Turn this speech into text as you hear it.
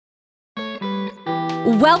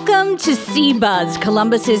Welcome to C-Buzz,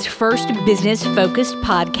 Columbus's first business-focused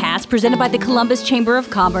podcast presented by the Columbus Chamber of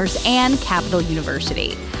Commerce and Capital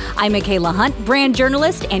University. I'm Michaela Hunt, brand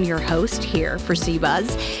journalist and your host here for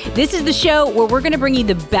C-Buzz. This is the show where we're going to bring you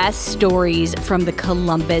the best stories from the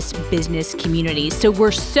Columbus business community. So we're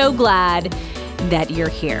so glad that you're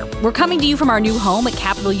here. We're coming to you from our new home at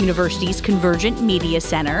Capital University's Convergent Media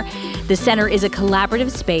Center. The center is a collaborative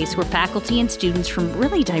space where faculty and students from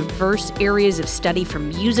really diverse areas of study, from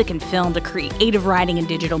music and film to creative writing and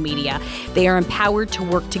digital media, they are empowered to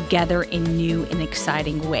work together in new and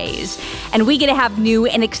exciting ways. And we get to have new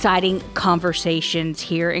and exciting conversations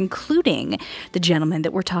here, including the gentleman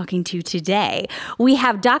that we're talking to today. We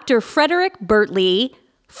have Dr. Frederic Bertley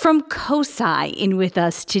from COSI in with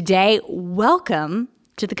us today. Welcome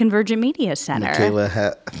to the Convergent Media Center.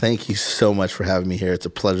 Michaela, thank you so much for having me here. It's a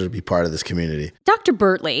pleasure to be part of this community. Dr.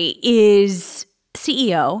 Bertley is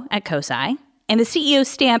CEO at COSI, and the CEO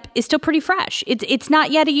stamp is still pretty fresh. It's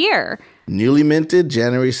not yet a year. Newly minted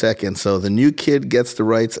January 2nd, so the new kid gets the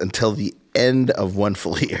rights until the end of one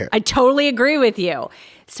full year. I totally agree with you.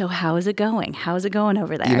 So how is it going? How is it going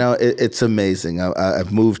over there? You know, it's amazing.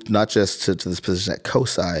 I've moved not just to this position at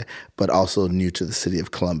COSI, but also new to the city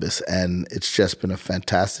of Columbus. And it's just been a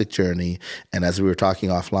fantastic journey. And as we were talking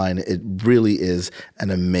offline, it really is an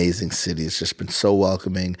amazing city. It's just been so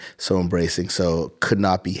welcoming, so embracing. So could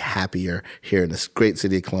not be happier here in this great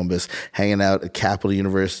city of Columbus, hanging out at Capital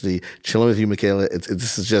University, chilling with you, Michaela.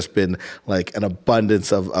 This has just been like an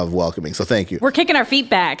abundance of welcoming. So thank you. We're kicking our feet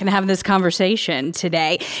back and having this conversation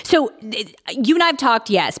today. So you and I have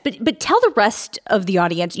talked, yes, but tell the rest of the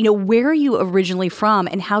audience, you know, where are you originally from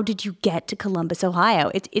and how did you get to Columbus,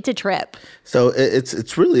 Ohio? It's a trip. So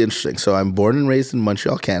it's really interesting. So I'm born and raised in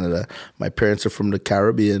Montreal, Canada. My parents are from the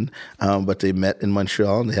Caribbean, but they met in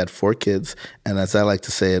Montreal and they had 4 kids. And as I like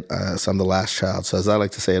to say it, so I'm the last child. So as I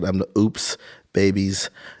like to say it, I'm the oops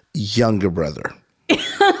baby's younger brother.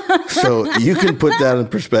 So you can put that in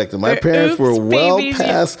perspective. My parents were well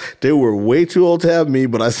past. They were way too old to have me,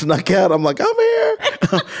 but I snuck out. I'm like, I'm here.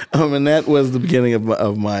 And that was the beginning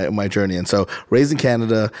of my journey. And so raised in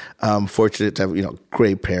Canada, fortunate to have,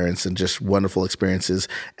 great parents and just wonderful experiences.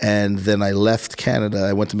 And then I left Canada.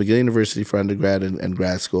 I went to McGill University for undergrad and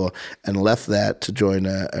grad school and left that to join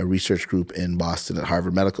a research group in Boston at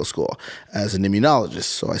Harvard Medical School as an immunologist.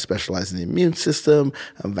 So I specialize in the immune system,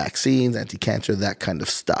 vaccines, anti-cancer, that kind of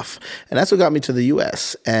stuff. And that's what got me to the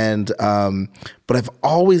U.S. And but I've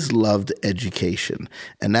always loved education,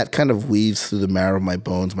 and that kind of weaves through the marrow of my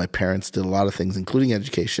bones. My parents did a lot of things, including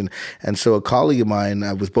education. And so a colleague of mine,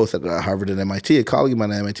 I was both at Harvard and MIT, a colleague of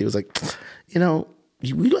mine at MIT was like,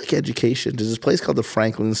 we like education. There's this place called the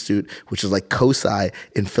Franklin Institute, which is like COSI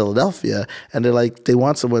in Philadelphia. And they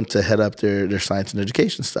want someone to head up their science and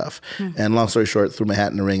education stuff. And long story short, threw my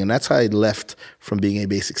hat in the ring. And that's how I left from being a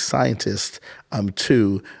basic scientist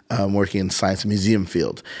to working in science and museum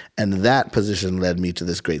field. And that position led me to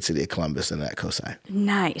this great city of Columbus and at COSI.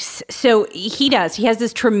 Nice. So he has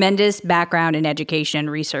this tremendous background in education and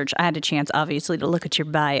research. I had a chance, obviously, to look at your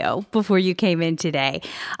bio before you came in today.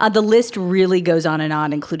 The list really goes on and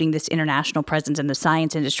on, including this international presence in the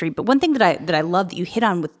science industry. But one thing that I love that you hit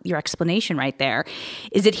on with your explanation right there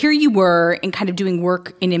is that here you were and kind of doing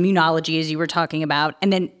work in immunology, as you were talking about,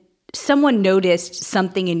 and then someone noticed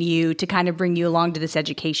something in you to kind of bring you along to this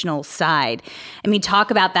educational side. I mean, talk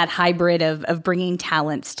about that hybrid of bringing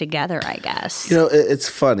talents together, I guess. It's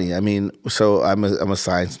funny. I mean, so I'm a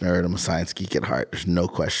science nerd. I'm a science geek at heart. There's no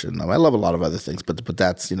question. I love a lot of other things, but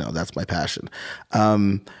that's, that's my passion.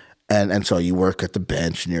 And so you work at the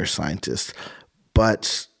bench and you're a scientist.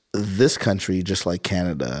 But this country, just like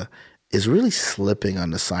Canada, is really slipping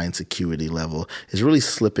on the science acuity level, is really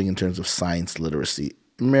slipping in terms of science literacy.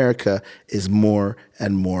 America is more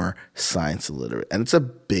and more science illiterate, and it's a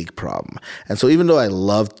big problem. And so even though I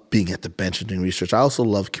loved being at the bench and doing research, I also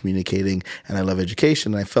love communicating and I love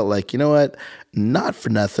education. And I felt like, not for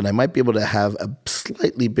nothing, I might be able to have a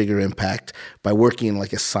slightly bigger impact by working in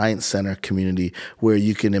like a science center community where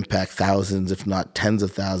you can impact thousands, if not tens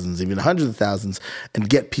of thousands, even hundreds of thousands, and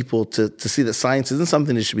get people to see that science isn't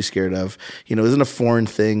something they should be scared of, isn't a foreign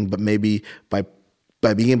thing, but maybe by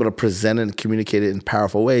being able to present it and communicate it in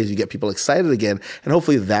powerful ways, you get people excited again. And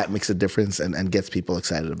hopefully that makes a difference and gets people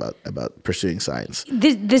excited about pursuing science.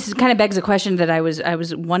 This kind of begs a question that I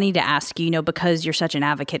was wanting to ask you, because you're such an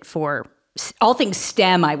advocate for all things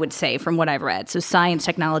STEM, I would say, from what I've read. So science,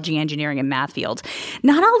 technology, engineering, and math fields.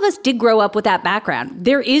 Not all of us did grow up with that background.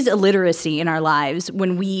 There is illiteracy in our lives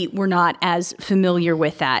when we were not as familiar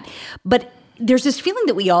with that. But there's this feeling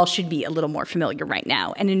that we all should be a little more familiar right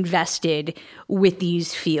now and invested with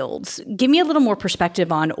these fields. Give me a little more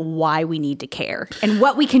perspective on why we need to care and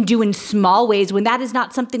what we can do in small ways when that is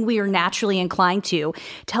not something we are naturally inclined to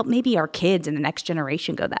help maybe our kids and the next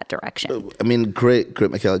generation go that direction. I mean, great,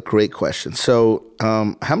 Michaela, great question. So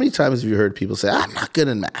how many times have you heard people say, I'm not good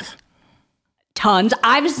in math? Tons.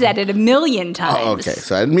 I've said it a million times. Oh, okay.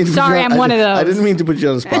 So I didn't mean to Sorry, I'm one of those. I didn't mean to put you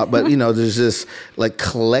on the spot, but there's this like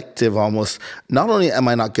collective almost, not only am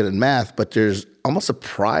I not good at math, but there's almost a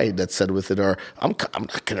pride that's said with it, or I'm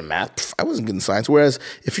not good at math. I wasn't good in science. Whereas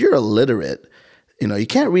if you're illiterate, you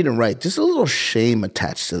can't read and write. Just a little shame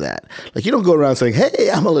attached to that. Like, you don't go around saying,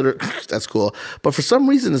 hey, I'm illiterate. That's cool. But for some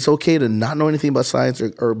reason, it's okay to not know anything about science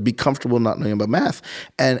or be comfortable not knowing about math.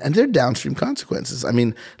 And there are downstream consequences. I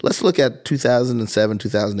mean, let's look at 2007,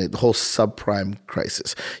 2008, the whole subprime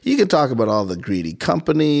crisis. You can talk about all the greedy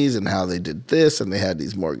companies and how they did this, and they had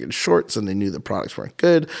these mortgage shorts, and they knew the products weren't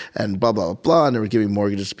good, and blah, blah, blah, blah, and they were giving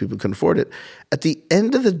mortgages to people who couldn't afford it. At the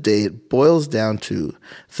end of the day, it boils down to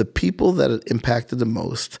the people that it impacted the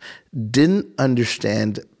most didn't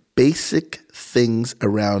understand basic things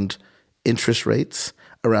around interest rates,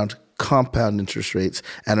 around compound interest rates,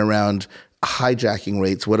 and around hijacking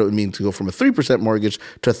rates, what it would mean to go from a 3% mortgage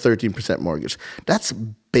to a 13% mortgage. That's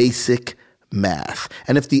basic math.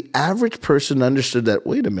 And if the average person understood that,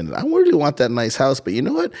 wait a minute, I really want that nice house, but you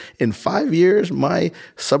know what? In 5 years, my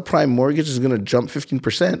subprime mortgage is going to jump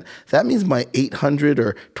 15%. That means my $800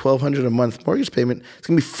 or $1,200 a month mortgage payment is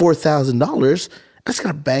going to be $4,000. That's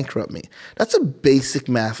going to bankrupt me. That's a basic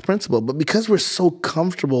math principle. But because we're so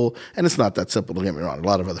comfortable, and it's not that simple, don't get me wrong, a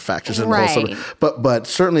lot of other factors in the whole but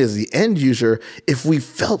certainly as the end user, if we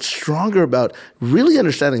felt stronger about really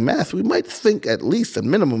understanding math, we might think, at least at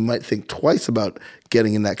minimum, we might think twice about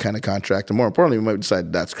getting in that kind of contract. And more importantly, we might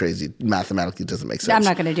decide that's crazy. Mathematically, it doesn't make sense. I'm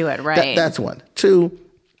not going to do it, right? That's one. Two,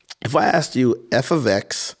 if I asked you f of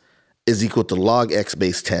x is equal to log x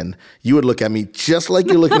base 10, you would look at me just like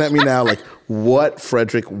you're looking at me now, like, what,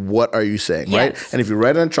 Frederic, what are you saying, yes. right? And if you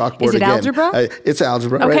write it on chalkboard is it again. Algebra? It's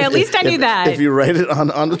algebra, okay, right? At least I knew that. If you write it on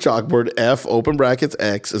the chalkboard, f, open brackets,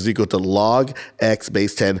 x is equal to log x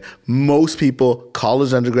base 10. Most people,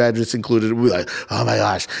 college undergraduates included, will be like, oh my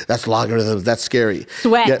gosh, that's logarithms, that's scary.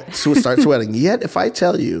 Sweat. Start sweating. Yet if I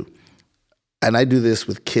tell you, and I do this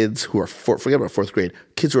with kids who are, forget about fourth grade,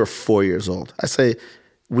 kids who are 4 years old. I say,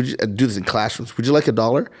 would you do this in classrooms? Would you like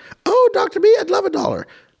 $1? Oh, Dr. B, I'd love $1.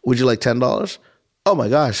 Would you like $10? Oh my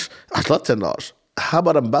gosh, I'd love $10. How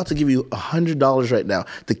about I'm about to give you $100 right now?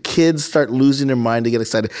 The kids start losing their mind to get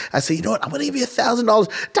excited. I say, you know what? I'm going to give you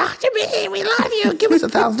 $1,000. Dr. B, we love you. Give us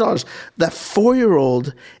 $1,000. That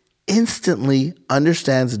 4-year-old instantly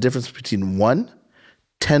understands the difference between $1,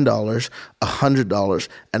 $10, $100,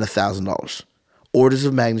 and $1,000. Orders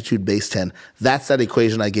of magnitude base 10. That's that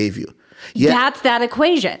equation I gave you. Yet, that's that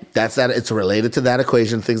equation. It's related to that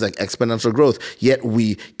equation, things like exponential growth. Yet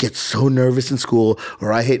we get so nervous in school,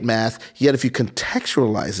 or I hate math. Yet if you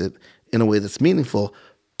contextualize it in a way that's meaningful,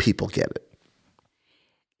 people get it.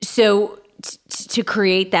 So to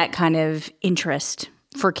create that kind of interest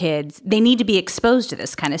for kids, they need to be exposed to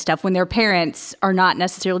this kind of stuff when their parents are not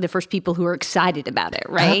necessarily the first people who are excited about it,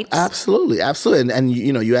 right? Absolutely. And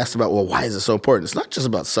you asked about, well, why is it so important? It's not just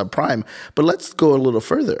about subprime, but let's go a little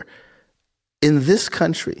further. In this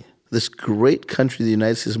country, this great country, the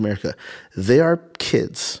United States of America, there are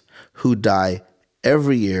kids who die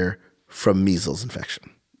every year from measles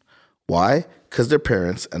infection. Why? Because their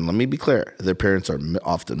parents, and let me be clear, their parents are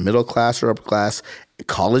often middle class or upper class,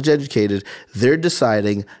 college educated, they're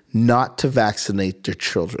deciding not to vaccinate their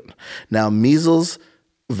children. Now, measles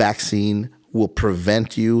vaccine will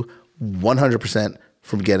prevent you 100%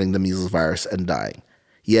 from getting the measles virus and dying.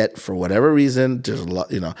 Yet, for whatever reason, there's a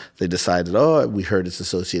lot, they decided, we heard it's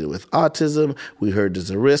associated with autism, we heard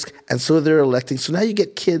there's a risk, and so they're electing. So now you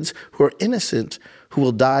get kids who are innocent who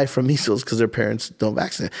will die from measles because their parents don't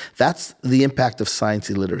vaccinate. That's the impact of science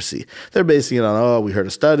illiteracy. They're basing it on, we heard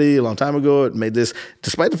a study a long time ago, it made this,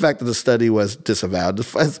 despite the fact that the study was disavowed,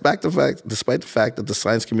 despite the fact that the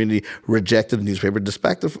science community rejected the newspaper,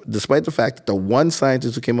 despite the fact that the one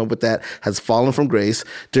scientist who came up with that has fallen from grace,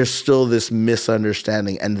 there's still this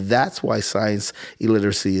misunderstanding. And that's why science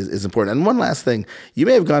illiteracy is important. And one last thing, you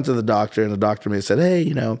may have gone to the doctor and the doctor may have said, hey,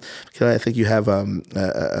 I think you have a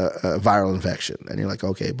viral infection. And you're like,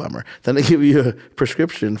 okay, bummer. Then they give you a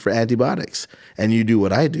prescription for antibiotics. And you do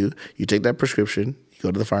what I do. You take that prescription, you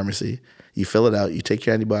go to the pharmacy, you fill it out, you take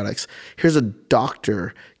your antibiotics. Here's a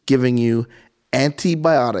doctor giving you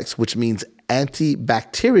antibiotics, which means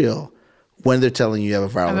antibacterial, when they're telling you have a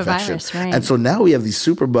viral infection. Virus, right. And so now we have these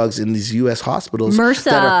superbugs in these U.S. hospitals.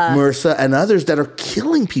 MRSA and others that are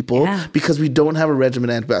killing people because we don't have a regimen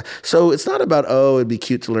antibiotic. So it's not about, it'd be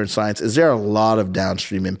cute to learn science. There are a lot of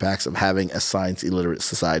downstream impacts of having a science illiterate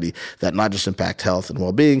society that not just impact health and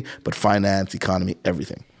well-being, but finance, economy,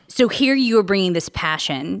 everything. So here you are bringing this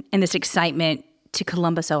passion and this excitement to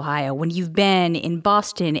Columbus, Ohio, when you've been in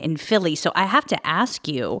Boston and Philly. So I have to ask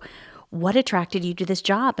you, what attracted you to this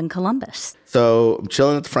job in Columbus? So I'm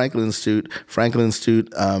chilling at the Franklin Institute. Franklin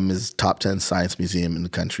Institute is top 10 science museum in the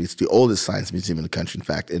country. It's the oldest science museum in the country, in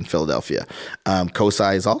fact, in Philadelphia.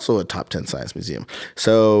 COSI is also a top 10 science museum.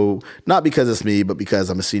 So not because it's me, but because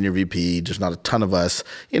I'm a senior VP. There's not a ton of us,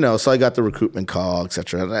 so I got the recruitment call, et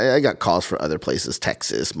cetera. And I got calls for other places,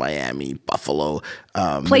 Texas, Miami, Buffalo,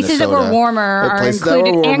 places Minnesota. that were warmer are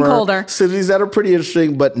included and colder. Cities that are pretty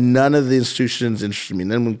interesting, but none of the institutions interested me.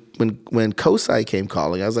 And then when COSI came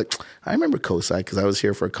calling, I was like, I remember COSI because I was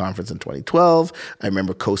here for a conference in 2012. I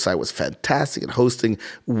remember COSI was fantastic at hosting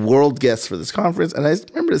world guests for this conference. And I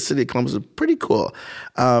remember the city of Columbus was pretty cool.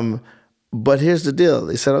 But here's the deal.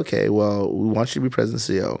 They said, okay, well, we want you to be president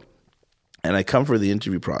and CEO. And I come for the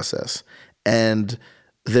interview process. And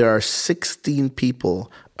there are 16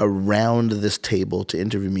 people around this table to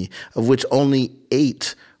interview me, of which only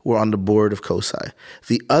 8 were on the board of COSI.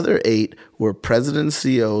 The other 8 were president and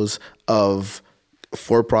CEOs of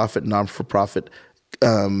for-profit, non-for-profit,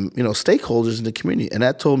 stakeholders in the community. And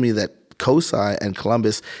that told me that COSI and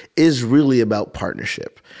Columbus is really about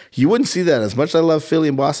partnership. You wouldn't see that. As much as I love Philly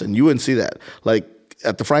and Boston, you wouldn't see that. Like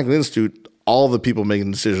at the Franklin Institute, all the people making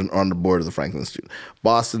the decision are on the board of the Franklin Institute.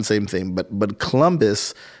 Boston, same thing. But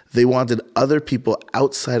Columbus, they wanted other people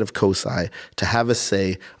outside of COSI to have a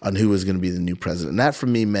say on who was going to be the new president. And that for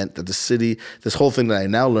me meant that the city, this whole thing that I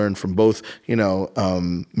now learned from both,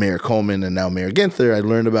 Mayor Coleman and now Mayor Ginther, I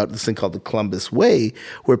learned about this thing called the Columbus Way,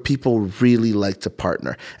 where people really like to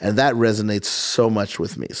partner. And that resonates so much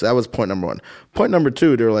with me. So that was point number 1. Point number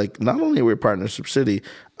 2, they're like, not only are we a partnership city,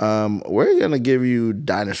 we're going to give you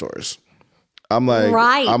dinosaurs. I'm like,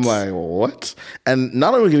 what? And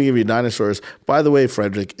not only are we going to give you dinosaurs, by the way,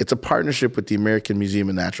 Frederic, it's a partnership with the American Museum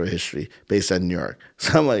of Natural History based in New York.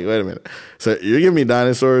 So I'm like, wait a minute. So you're giving me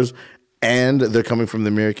dinosaurs and they're coming from the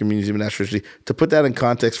American Museum of Natural History. To put that in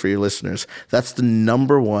context for your listeners, that's the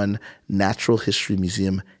 #1 natural history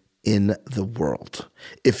museum in the world.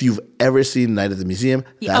 If you've ever seen Night at the Museum,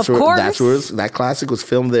 that's where that classic was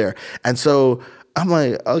filmed there. And so I'm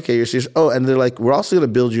like, okay, you're serious? Oh, and they're like, we're also going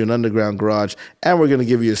to build you an underground garage, and we're going to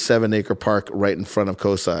give you a 7-acre park right in front of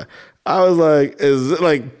COSI. I was like, is it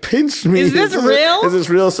like pinch me? Is this real? Is this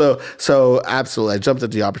real? So absolutely, I jumped at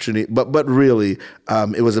the opportunity. But really,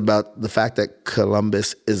 it was about the fact that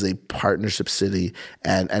Columbus is a partnership city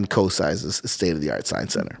and COSI is a state-of-the-art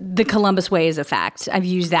science center. The Columbus Way is a fact. I've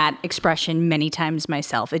used that expression many times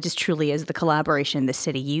myself. It just truly is the collaboration in the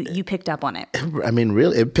city. You picked up on it. I mean,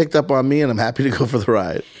 really, it picked up on me, and I'm happy to go for the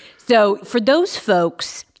ride. So for those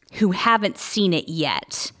folks who haven't seen it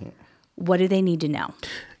yet, what do they need to know?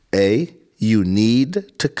 You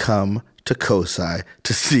need to come to COSI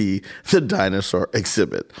to see the dinosaur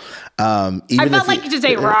exhibit. I felt like you just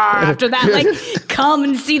say raw after that, like come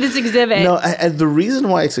and see this exhibit. No, and the reason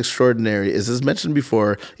why it's extraordinary is, as mentioned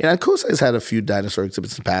before, COSI has had a few dinosaur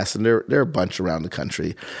exhibits in the past, and there are a bunch around the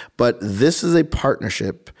country. But this is a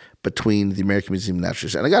partnership between the American Museum of Natural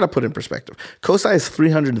History. And I got to put in perspective, COSI is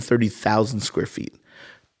 330,000 square feet.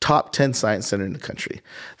 Top 10 science center in the country.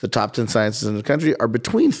 The top 10 sciences in the country are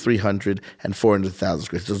between 300 and 400,000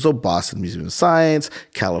 square feet. So Boston Museum of Science,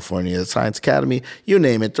 California Science Academy, you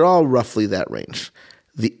name it, they're all roughly that range.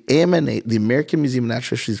 The AMNA, the American Museum of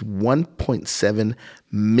Natural History, is 1.7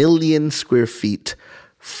 million square feet,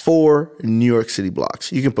 4 New York City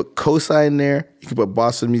blocks. You can put COSI in there. You can put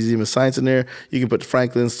Boston Museum of Science in there. You can put the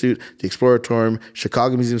Franklin Institute, the Exploratorium,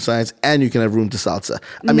 Chicago Museum of Science, and you can have room to salsa.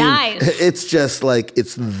 I mean, it's just like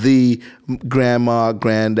it's the grandma,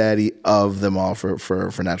 granddaddy of them all for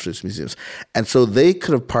natural history museums. And so they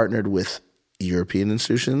could have partnered with European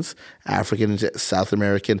institutions, African, South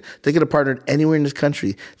American. They could have partnered anywhere in this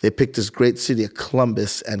country. They picked this great city of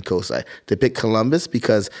Columbus and COSI. They picked Columbus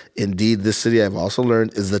because, indeed, this city, I've also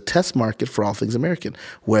learned, is the test market for all things American.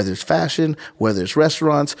 Whether it's fashion, whether it's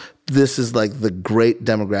restaurants, this is like the great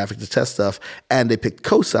demographic to test stuff. And they picked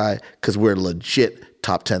COSI because we're a legit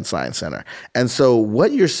top 10 science center. And so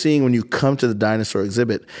what you're seeing when you come to the dinosaur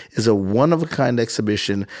exhibit is a one-of-a-kind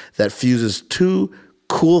exhibition that fuses 2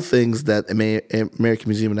 cool things that American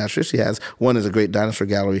Museum of Natural History has. One is a great dinosaur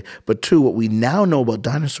gallery, but 2, what we now know about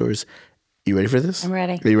dinosaurs. You ready for this? I'm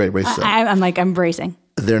ready. Are you ready? Brace yourself. I'm bracing.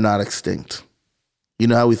 They're not extinct. You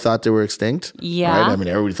know how we thought they were extinct? Yeah. Right? I mean,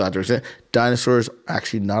 everybody thought they were extinct. Dinosaurs are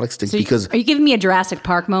actually not extinct because... Are you giving me a Jurassic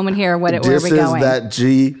Park moment here? Where are we going? This is that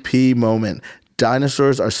GP moment.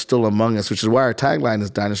 Dinosaurs are still among us, which is why our tagline is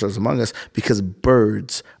Dinosaurs Among Us, because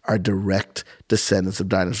birds are direct descendants of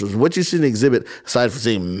dinosaurs. What you see in the exhibit, aside from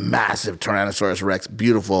seeing massive Tyrannosaurus Rex,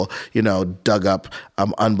 beautiful, dug up,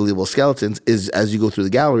 unbelievable skeletons, is as you go through the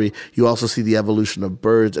gallery, you also see the evolution of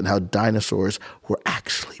birds and how dinosaurs were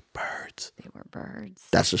actually birds. They were birds.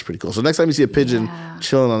 That's just pretty cool. So next time you see a pigeon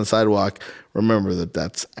chilling on the sidewalk, remember that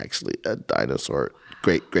that's actually a dinosaur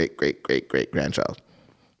great-great-great-great-great-grandchild.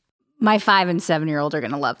 My 5 and 7-year-old are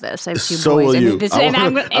going to love this. I have 2 so boys. Will you.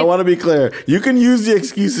 I want to be clear. You can use the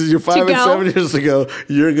excuses you're 5 and 7 years ago.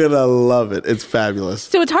 You're going to love it. It's fabulous.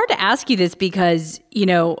 So it's hard to ask you this because,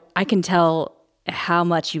 I can tell how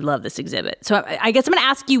much you love this exhibit. So I guess I'm going to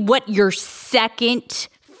ask you what your second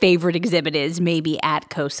favorite exhibit is maybe at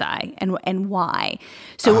COSI and why.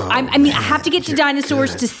 So I have to get to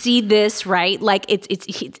dinosaurs to see this, right? Like it's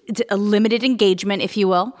a limited engagement, if you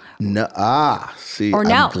will. No,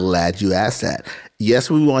 I'm glad you asked that. Yes,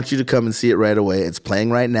 we want you to come and see it right away. It's playing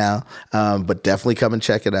right now, but definitely come and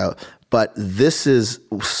check it out. But this is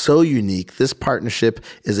so unique. This partnership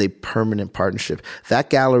is a permanent partnership. That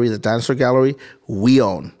gallery, the dinosaur gallery, we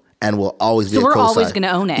own. And will always be so a COSI. So we're always going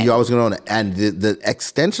to own it. You're always going to own it. And the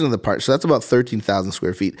extension of the park, so that's about 13,000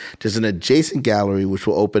 square feet. There's an adjacent gallery which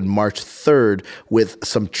will open March 3rd with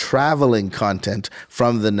some traveling content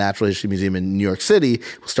from the Natural History Museum in New York City,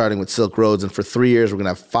 starting with Silk Roads. And for 3 years, we're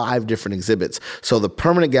going to have 5 different exhibits. So the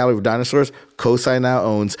permanent gallery of dinosaurs, COSI now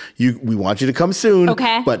owns. We want you to come soon.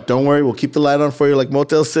 Okay. But don't worry, we'll keep the light on for you like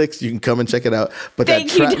Motel 6. You can come and check it out. But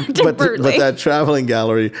Thank you, Dr. Bertley. But that traveling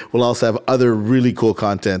gallery will also have other really cool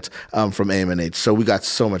content from AM&H. So we got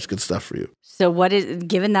so much good stuff for you. So what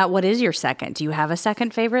is your second? Do you have a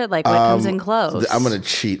second favorite? Like what comes in close? I'm going to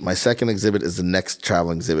cheat. My second exhibit is the next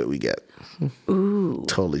traveling exhibit we get. Ooh.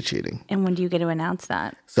 Totally cheating. And when do you get to announce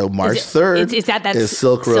that? So March 3rd is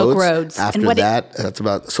Silk Roads. After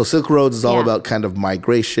that, Silk Roads is all about kind of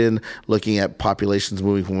migration, looking at populations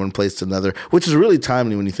moving from one place to another, which is really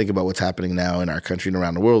timely when you think about what's happening now in our country and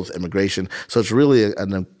around the world with immigration. So it's really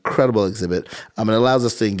an incredible exhibit. It allows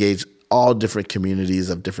us to engage all different communities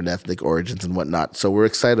of different ethnic origins and whatnot. So we're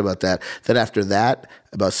excited about that. Then after that,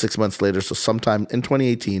 about 6 months later, so sometime in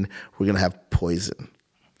 2018, we're going to have Poison.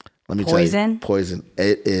 Let me tell you, Poison.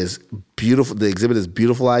 It is beautiful. The exhibit is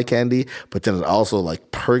beautiful eye candy, but then it also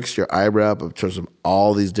perks your eyebrow up in terms of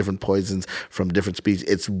all these different poisons from different species.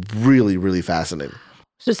 It's really, really fascinating.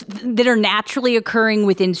 So that are naturally occurring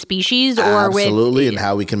within species, or absolutely, and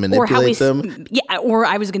how we can manipulate them. Yeah, or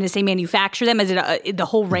I was going to say manufacture them. Is it the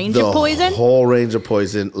whole range of poison? The whole range of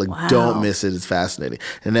poison. Wow. Don't miss it. It's fascinating.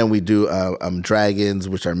 And then we do dragons,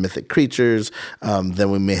 which are mythic creatures.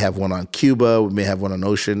 Then we may have one on Cuba. We may have one on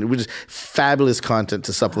ocean. We just fabulous content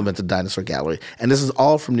to supplement the dinosaur gallery. And this is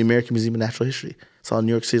all from the American Museum of Natural History. It's all in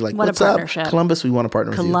New York City. What's up, Columbus? We want to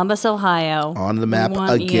partner with you. Columbus, Ohio, on the map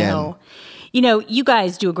again. You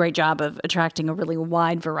guys do a great job of attracting a really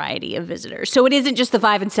wide variety of visitors. So it isn't just the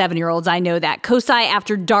 5 and 7-year-olds. I know that. COSI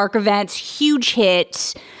After Dark events, huge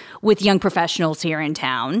hit with young professionals here in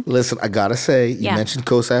town. Listen, I got to say, you mentioned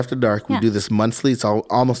COSI After Dark. We do this monthly. It's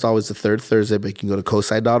almost always the third Thursday, but you can go to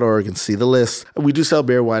COSI.org and see the list. We do sell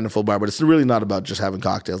beer, wine, and full bar, but it's really not about just having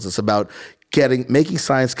cocktails. It's about making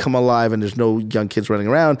science come alive, and there's no young kids running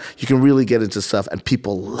around. You can really get into stuff, and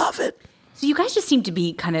people love it. So you guys just seem to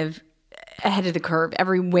be kind of ahead of the curve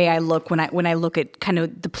every way I look when I look at kind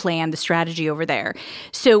of the plan, the strategy over there.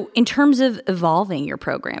 So in terms of evolving your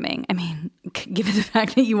programming, given the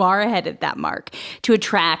fact that you are ahead at that mark to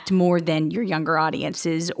attract more than your younger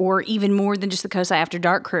audiences or even more than just the COSI After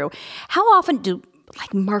Dark crew, how often do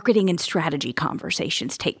marketing and strategy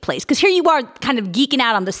conversations take place? Because here you are kind of geeking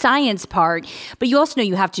out on the science part, but you also know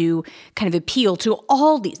you have to kind of appeal to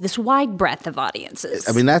all this wide breadth of audiences.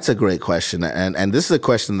 That's a great question. And this is a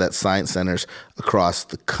question that science centers across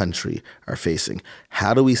the country are facing.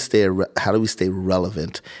 How do we stay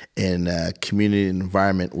relevant in a community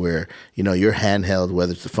environment where, your handheld,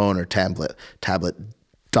 whether it's a phone or tablet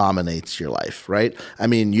dominates your life, right?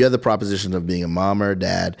 You have the proposition of being a mom or a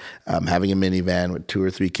dad, having a minivan with 2 or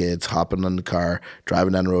 3 kids, hopping on the car,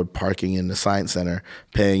 driving down the road, parking in the science center,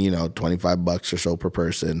 paying, $25 or so per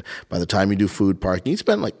person. By the time you do food parking, you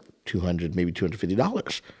spend $200, maybe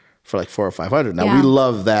 $250 for $400 or $500. Now, we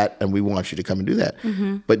love that, and we want you to come and do that.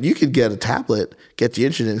 Mm-hmm. But you could get a tablet, get the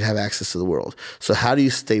internet, and have access to the world. So how do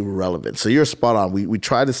you stay relevant? So you're spot on. We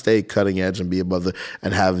try to stay cutting edge and be above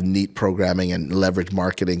and have neat programming and leverage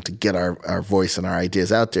marketing to get our voice and our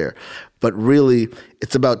ideas out there. But really,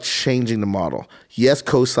 it's about changing the model. Yes,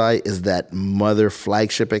 COSI is that mother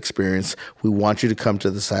flagship experience. We want you to come to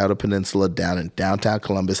the Scioto Peninsula down in downtown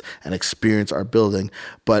Columbus and experience our building.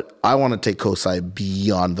 But I want to take COSI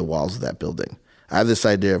beyond the walls of that building. I have this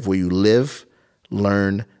idea of where you live,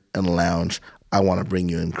 learn, and lounge. I want to bring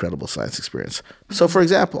you an incredible science experience. So, for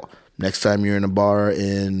example, next time you're in a bar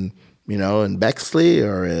in Bexley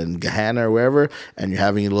or in Gahanna or wherever, and you're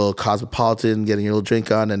having a little cosmopolitan, getting your little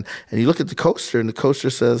drink on, and you look at the coaster, and the coaster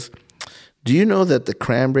says, do you know that the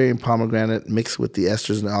cranberry and pomegranate mixed with the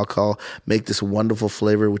esters and alcohol make this wonderful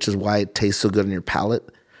flavor, which is why it tastes so good on your palate?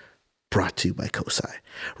 Brought to you by COSI,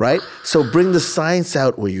 right? So bring the science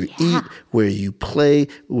out where you eat, where you play,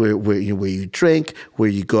 where you drink, where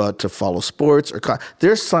you go out to follow sports.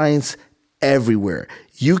 There's science everywhere.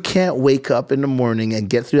 You can't wake up in the morning and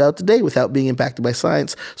get throughout the day without being impacted by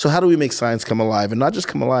science. So how do we make science come alive? And not just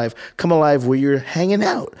come alive where you're hanging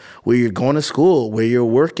out, where you're going to school, where you're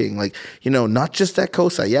working. Not just at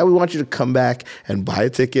COSI. Yeah, we want you to come back and buy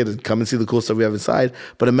a ticket and come and see the cool stuff we have inside.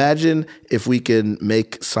 But imagine if we can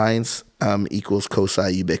make science equals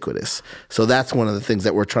COSI ubiquitous. So that's one of the things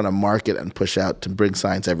that we're trying to market and push out to bring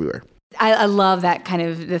science everywhere. I love that kind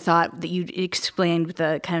of the thought that you explained with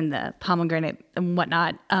the kind of the pomegranate and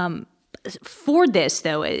whatnot. For this,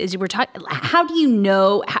 though, as we're talking, how do you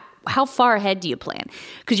know, how far ahead do you plan?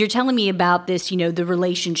 Because you're telling me about this, the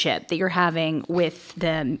relationship that you're having with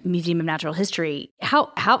the Museum of Natural History. You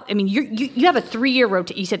have a 3-year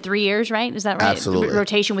rotation. You said 3 years, right? Is that right? Absolutely.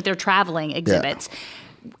 Rotation with their traveling exhibits. Yeah.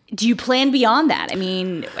 Do you plan beyond that?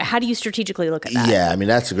 How do you strategically look at that? Yeah,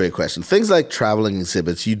 that's a great question. Things like traveling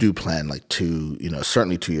exhibits, you do plan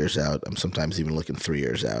certainly 2 years out. I'm sometimes even looking 3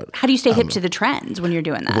 years out. How do you stay hip to the trends when you're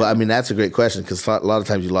doing that? Well, that's a great question because a lot of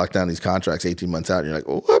times you lock down these contracts 18 months out and you're like,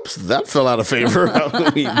 oh, whoops, that fell out of favor.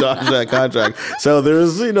 We dodged that contract. So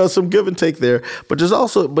there's, some give and take there. But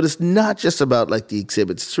it's not just about the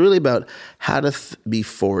exhibits. It's really about how to be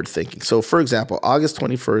forward thinking. So for example, August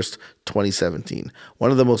 21st, 2017, one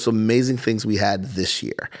of the most amazing things we had this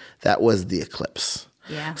year, that was the eclipse.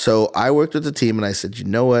 Yeah. So I worked with the team and I said, you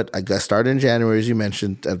know what? I got started in January, as you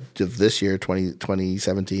mentioned, of this year,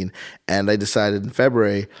 2017. And I decided in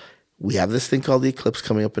February, we have this thing called the eclipse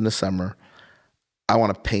coming up in the summer. I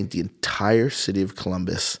want to paint the entire city of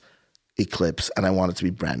Columbus eclipse and I want it to be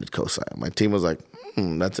branded COSI. My team was like,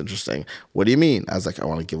 that's interesting. What do you mean? I was like, I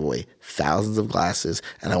want to give away thousands of glasses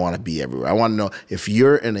and I want to be everywhere. I want to know if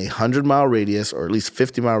you're in a 100-mile radius or at least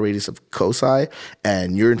 50-mile radius of COSI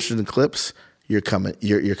and you're interested in eclipse, you're coming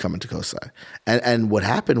to COSI. And what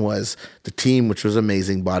happened was the team, which was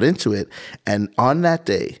amazing, bought into it. And on that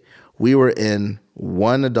day, we were in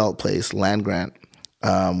one adult place, Land Grant,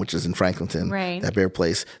 which is in Franklinton, right. That Bear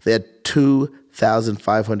Place. They had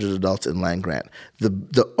 2,500 adults in Land Grant.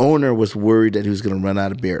 The owner was worried that he was going to run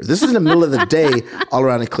out of beer. This is in the middle of the day, all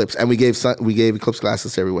around Eclipse, and we gave Eclipse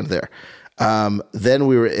glasses to everyone there. Then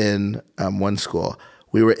we were in one school.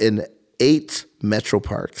 We were in 8 metro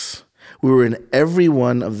parks. We were in every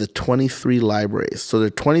one of the 23 libraries. So there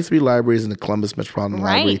are 23 libraries in the Columbus Metropolitan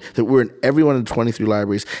Library. That we're in every one of the 23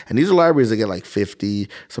 libraries. And these are libraries that get 50,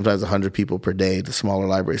 sometimes 100 people per day, the smaller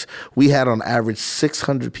libraries. We had on average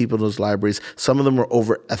 600 people in those libraries. Some of them were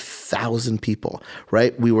over 1,000 people,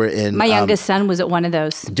 right? We were in... My youngest son was at one of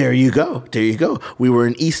those. There you go. We were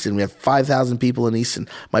in Easton. We had 5,000 people in Easton.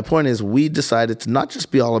 My point is we decided to not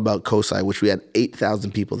just be all about COSI, which we had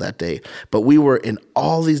 8,000 people that day, but we were in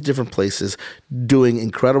all these different places doing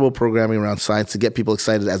incredible programming around science to get people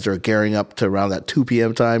excited as they're gearing up to around that 2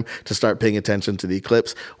 p.m. time to start paying attention to the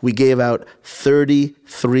eclipse. We gave out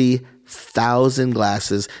 33,000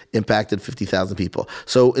 glasses, impacted 50,000 people.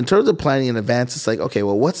 So in terms of planning in advance, it's okay,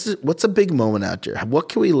 well, what's a big moment out there? What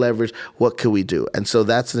can we leverage? What can we do? And so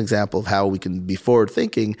that's an example of how we can be forward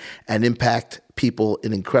thinking and impact people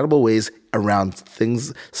in incredible ways around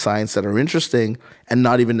things, science that are interesting and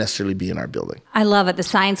not even necessarily be in our building. I love it. The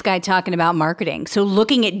science guy talking about marketing. So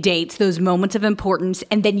looking at dates, those moments of importance,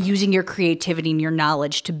 and then using your creativity and your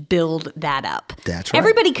knowledge to build that up. That's right.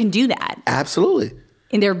 Everybody can do that. Absolutely.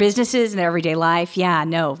 In their businesses, in their everyday life. Yeah,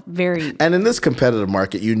 no, very. And in this competitive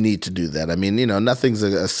market, you need to do that. Nothing's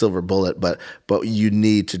a silver bullet, but you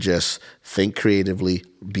need to just think creatively,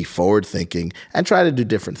 be forward thinking, and try to do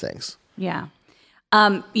different things. Yeah.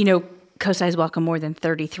 COSI has welcomed more than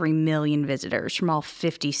 33 million visitors from all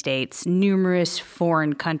 50 states, numerous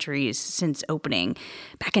foreign countries since opening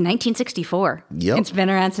back in 1964. Yep. It's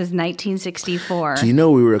been around since 1964. Do you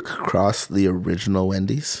know we were across the original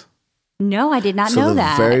Wendy's? No, I did not So know the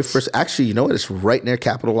that. very first, actually, you know what? It's right near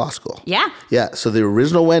Capitol Law School. Yeah. Yeah. So the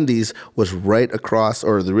original Wendy's was right across,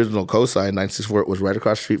 or the original COSI in 1964 was right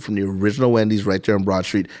across the street from the original Wendy's right there on Broad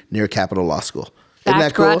Street near Capitol Law School. Isn't that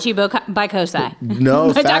Fact cool? brought to you by COSI.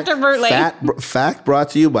 No, By fact, Dr. Bertley. fact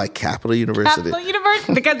brought to you by Capital University. Capital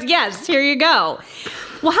University, because yes, here you go.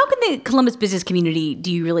 Well, how can the Columbus business community,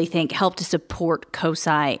 do you really think, help to support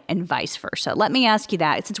COSI and vice versa? Let me ask you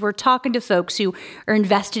that, since we're talking to folks who are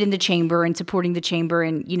invested in the chamber and supporting the chamber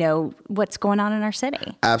and, what's going on in our city.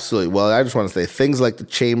 Absolutely. Well, I just want to say things like the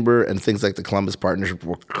chamber and things like the Columbus Partnership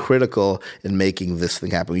were critical in making this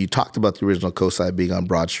thing happen. You talked about the original COSI being on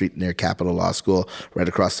Broad Street near Capitol Law School, right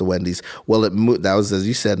across the Wendy's. Well, it moved. That was, as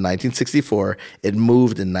you said, 1964. It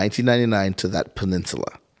moved in 1999 to that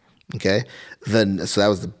peninsula. Okay, so that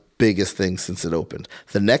was the biggest thing since it opened.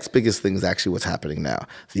 The next biggest thing is actually what's happening now.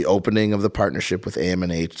 The opening of the partnership with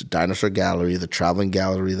AM&H, the Dinosaur Gallery, the Traveling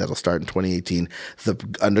Gallery that'll start in 2018,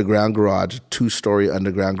 the underground garage, 2-story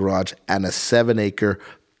underground garage, and a 7-acre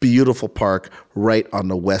beautiful park right on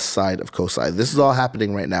the west side of COSI. This is all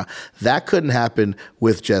happening right now. That couldn't happen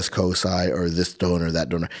with just COSI or this donor, that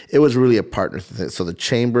donor. It was really a partner thing. So the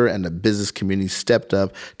chamber and the business community stepped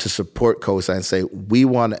up to support COSI and say, we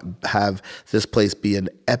want to have this place be an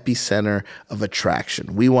epicenter of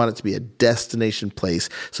attraction. We want it to be a destination place.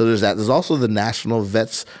 So there's that. There's also the National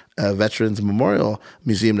Veterans Memorial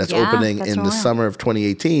Museum that's opening in the summer of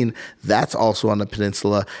 2018. That's also on the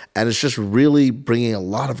peninsula, and it's just really bringing a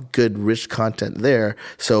lot of good, rich content there.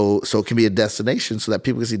 So it can be a destination so that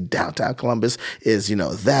people can see downtown Columbus is,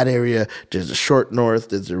 that area. There's the Short North,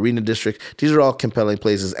 there's the Arena District. These are all compelling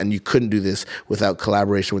places, and you couldn't do this without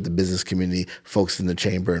collaboration with the business community, folks in the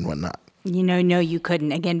chamber and whatnot. No, you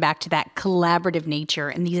couldn't. Again, back to that collaborative nature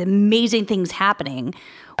and these amazing things happening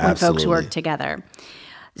when folks work together.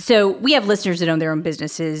 So we have listeners that own their own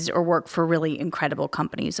businesses or work for really incredible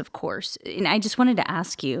companies, of course. And I just wanted to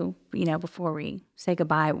ask you, before we say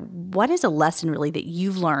goodbye, what is a lesson really that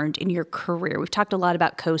you've learned in your career? We've talked a lot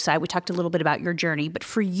about COSI. We talked a little bit about your journey. But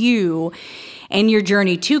for you and your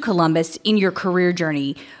journey to Columbus, in your career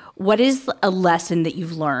journey, what is a lesson that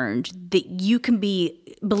you've learned that you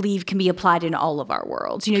believe can be applied in all of our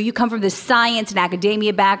worlds? You come from this science and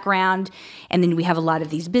academia background, and then we have a lot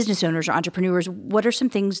of these business owners or entrepreneurs. What are some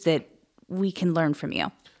things that we can learn from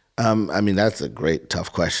you? That's a great,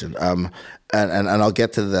 tough question. And I'll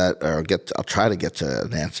get to that, I'll try to get to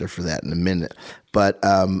an answer for that in a minute. But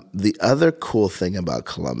the other cool thing about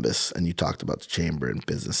Columbus, and you talked about the chamber and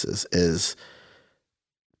businesses, is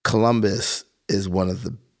Columbus is one of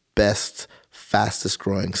the best, fastest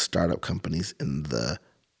growing startup companies in the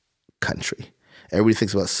country. Everybody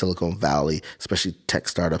thinks about Silicon Valley, especially tech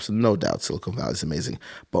startups, and no doubt Silicon Valley is amazing.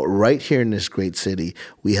 But right here in this great city,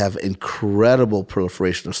 we have incredible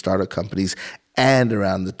proliferation of startup companies and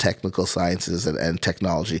around the technical sciences and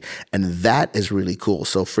technology. And that is really cool.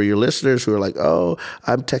 So for your listeners who are like, oh,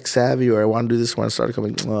 I'm tech savvy, or I want to do this, I want to start a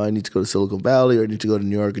company, I need to go to Silicon Valley, or I need to go to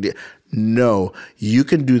New York. No, you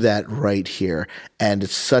can do that right here. And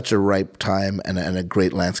it's such a ripe time and a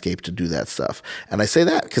great landscape to do that stuff. And I say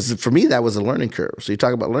that because for me, that was a learning curve. So you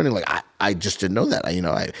talk about learning, like I just didn't know that.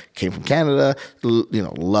 I came from Canada,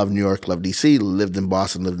 loved New York, loved DC, lived in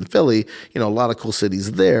Boston, lived in Philly, a lot of cool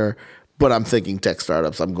cities there. But I'm thinking tech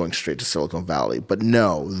startups, I'm going straight to Silicon Valley. But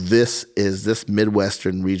no, this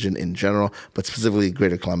Midwestern region in general, but specifically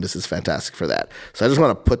Greater Columbus, is fantastic for that. So I just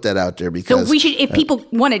want to put that out there because... So we should, if people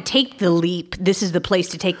want to take the leap, this is the place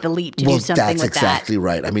to take the leap to do something with that. That's exactly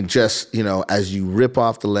right. Just, as you rip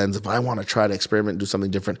off the lens, if I want to try to experiment and do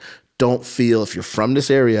something different, don't feel, if you're from this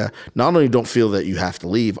area, not only don't feel that you have to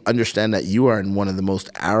leave, understand that you are in one of the most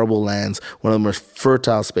arable lands, one of the most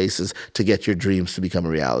fertile spaces to get your dreams to become a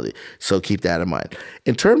reality. So keep that in mind.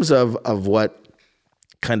 In terms of what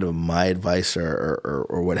kind of my advice or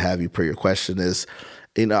what have you per your question is,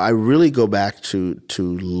 I really go back to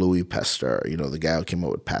Louis Pasteur, the guy who came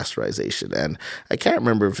up with pasteurization. And I can't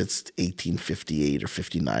remember if it's 1858 or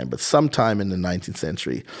 59, but sometime in the 19th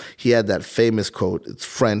century, he had that famous quote. It's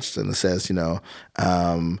French, and it says, chance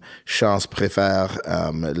préfère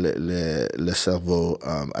le cerveau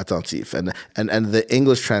attentif. And the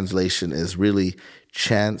English translation is really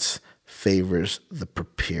chance favors the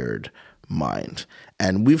prepared mind.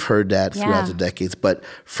 And we've heard that throughout the decades. But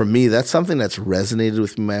for me, that's something that's resonated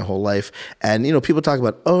with me my whole life. And, people talk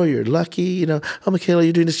about, oh, you're lucky. Oh, Michaela,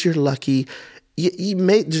 you're doing this, you're lucky.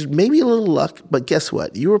 There's maybe a little luck, but guess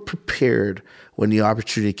what? You were prepared when the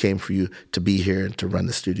opportunity came for you to be here and to run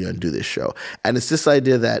the studio and do this show. And it's this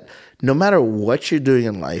idea that no matter what you're doing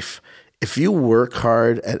in life, if you work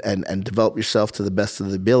hard and develop yourself to the best of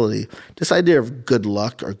the ability, this idea of good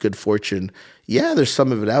luck or good fortune, yeah, there's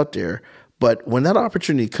some of it out there. But when that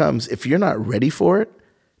opportunity comes, if you're not ready for it,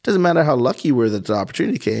 doesn't matter how lucky you were that the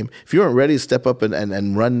opportunity came. If you weren't ready to step up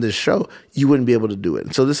and run this show, you wouldn't be able to do it.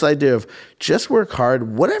 And so this idea of just work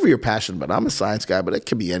hard, whatever you're passionate about. I'm a science guy, but it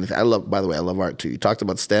could be anything. By the way, I love art too. You talked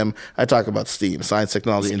about STEM. I talk about STEAM, science,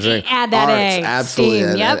 technology, engineering. Add that arts, A. absolutely,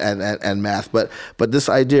 STEAM, yep. and math. But this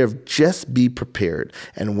idea of just be prepared.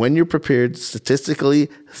 And when you're prepared, statistically,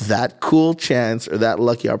 that cool chance or that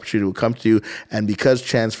lucky opportunity will come to you. And because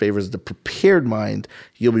chance favors the prepared mind,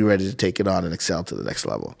 you'll be ready to take it on and excel to the next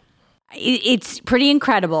level. It's pretty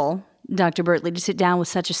incredible, Dr. Bertley, to sit down with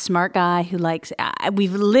such a smart guy who likes,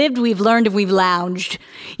 we've lived, we've learned, and we've lounged.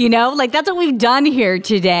 That's what we've done here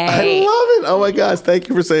today. I love it. Oh my gosh, thank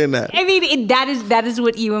you for saying that. I mean, that is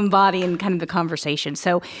what you embody in kind of the conversation.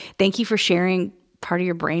 So thank you for sharing part of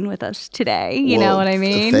your brain with us today. You know what I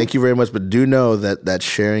mean? Thank you very much. But do know that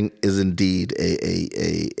sharing is indeed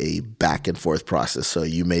a back and forth process. So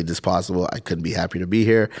you made this possible. I couldn't be happier to be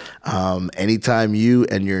here. Anytime you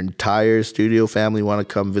and your entire studio family want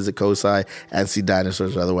to come visit COSI and see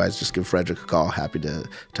dinosaurs, otherwise just give Frederic a call. Happy to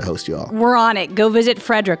host you all. We're on it. Go visit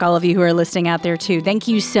Frederic, all of you who are listening out there too. Thank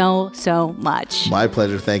you so much. My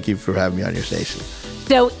pleasure. Thank you for having me on your station.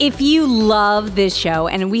 So if you love this show,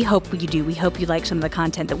 and we hope you do, we hope you like some of the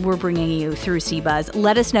content that we're bringing you through CBuzz,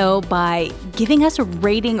 let us know by giving us a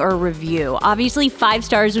rating or a review. Obviously, 5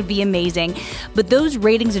 stars would be amazing, but those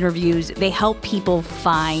ratings and reviews, they help people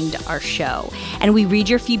find our show. And we read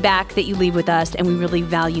your feedback that you leave with us, and we really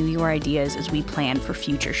value your ideas as we plan for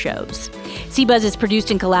future shows. CBuzz is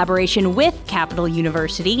produced in collaboration with Capital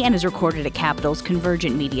University and is recorded at Capital's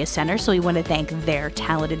Convergent Media Center, so we want to thank their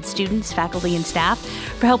talented students, faculty, and staff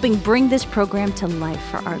for helping bring this program to life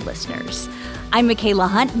for our listeners. I'm Michaela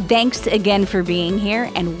Hunt. Thanks again for being here,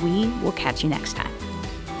 and we will catch you next time.